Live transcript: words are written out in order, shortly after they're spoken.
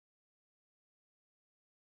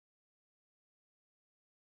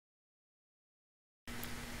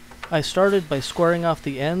I started by squaring off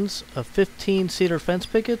the ends of 15 cedar fence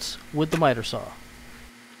pickets with the miter saw.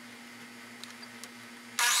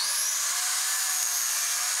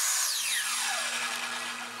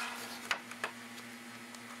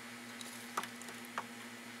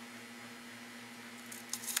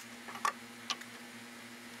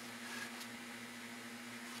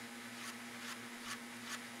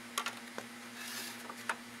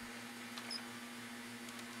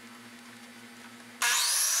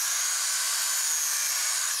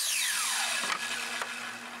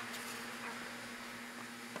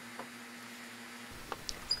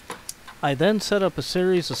 I then set up a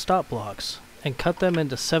series of stop blocks and cut them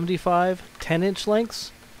into 75 10-inch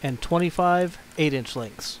lengths and 25 8-inch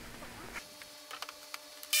lengths.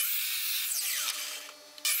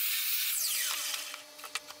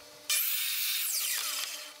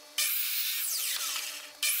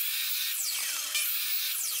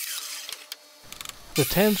 The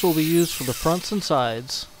 10s will be used for the fronts and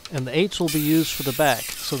sides, and the 8s will be used for the back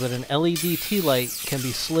so that an LED tea light can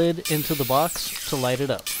be slid into the box to light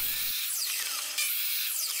it up.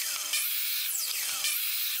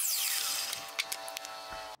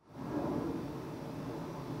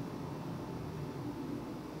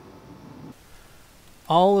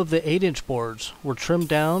 All of the 8-inch boards were trimmed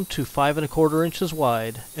down to 5 1/4 inches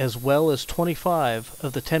wide, as well as 25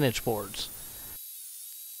 of the 10-inch boards.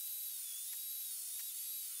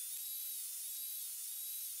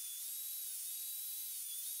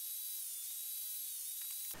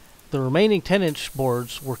 The remaining 10-inch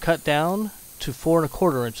boards were cut down to 4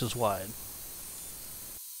 1/4 inches wide.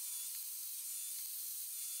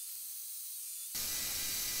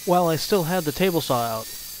 While I still had the table saw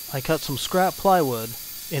out, I cut some scrap plywood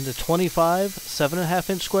into 25 7.5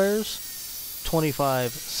 inch squares,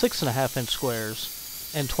 25 6.5 inch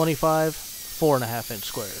squares, and 25 4.5 inch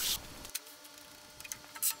squares.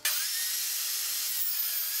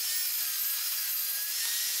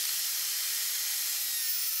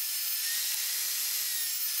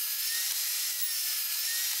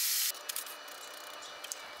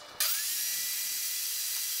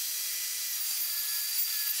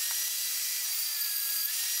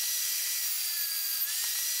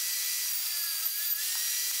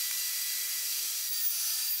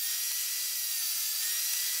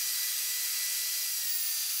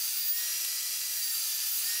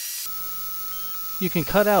 You can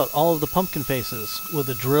cut out all of the pumpkin faces with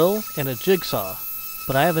a drill and a jigsaw,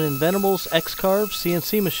 but I have an Inventables X-Carve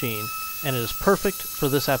CNC machine and it is perfect for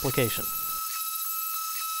this application.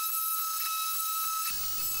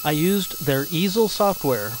 I used their easel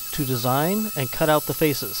software to design and cut out the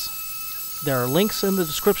faces. There are links in the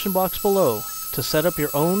description box below to set up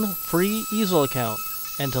your own free easel account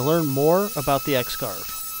and to learn more about the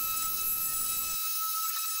X-Carve.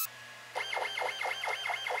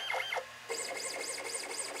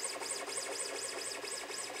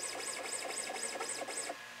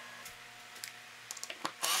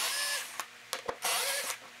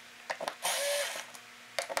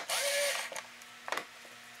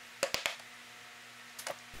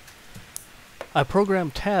 I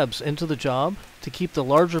programmed tabs into the job to keep the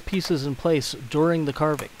larger pieces in place during the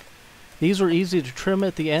carving. These were easy to trim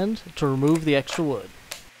at the end to remove the extra wood.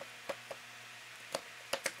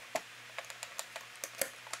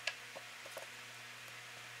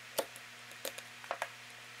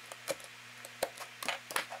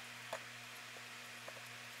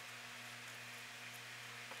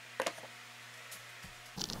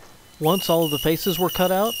 Once all of the faces were cut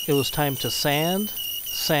out, it was time to sand,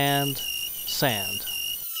 sand, sand.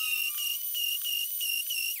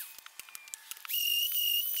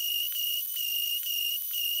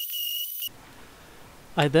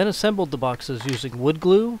 I then assembled the boxes using wood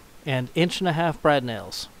glue and 1.5-inch brad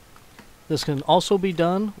nails. This can also be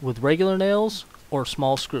done with regular nails or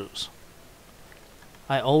small screws.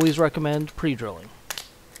 I always recommend pre-drilling.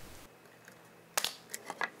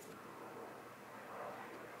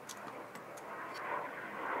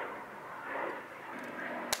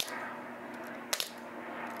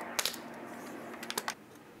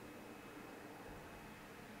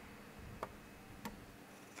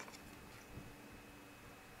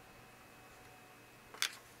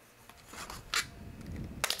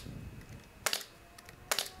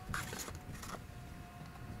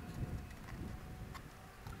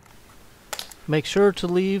 Make sure to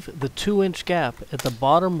leave the 2-inch gap at the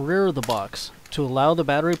bottom rear of the box to allow the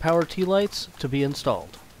battery powered tea lights to be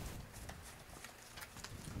installed.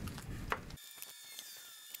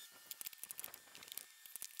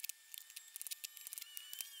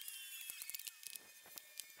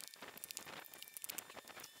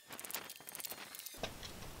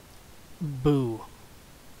 Boo.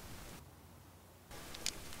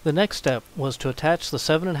 The next step was to attach the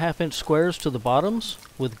 7.5-inch squares to the bottoms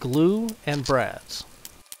with glue and brads.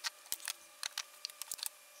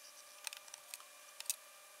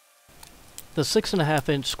 The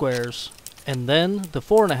 6.5-inch squares and then the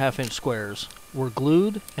 4.5-inch squares were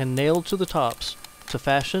glued and nailed to the tops to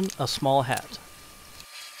fashion a small hat.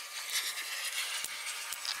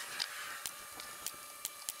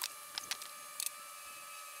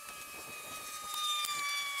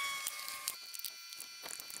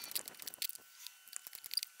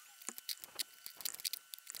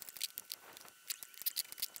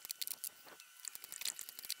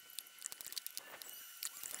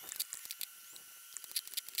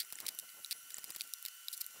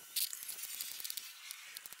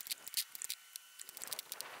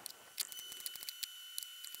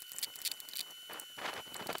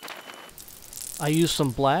 I used some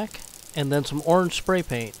black and then some orange spray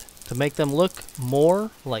paint to make them look more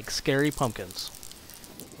like scary pumpkins.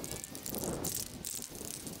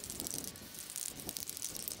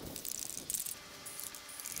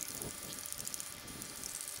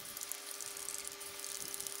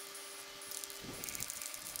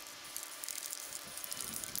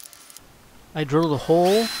 I drilled a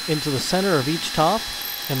hole into the center of each top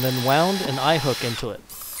and then wound an eye hook into it.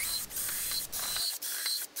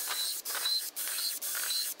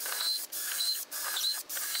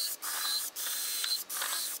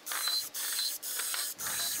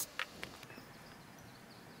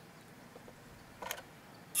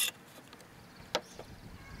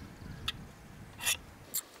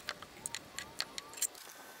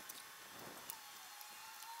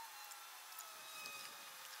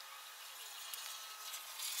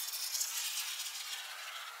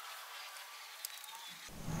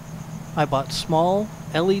 I bought small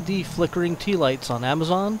LED flickering tea lights on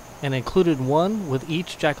Amazon and included one with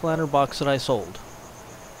each jack-o'-lantern box that I sold.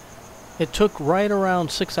 It took right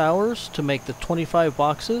around 6 hours to make the 25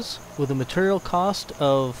 boxes with a material cost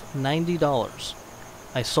of $90.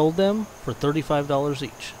 I sold them for $35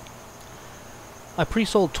 each. I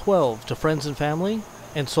pre-sold 12 to friends and family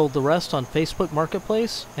and sold the rest on Facebook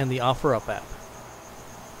Marketplace and the OfferUp app.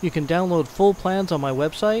 You can download full plans on my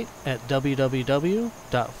website at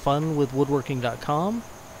www.funwithwoodworking.com.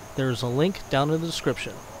 There's a link down in the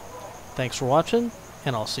description. Thanks for watching,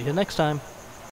 and I'll see you next time.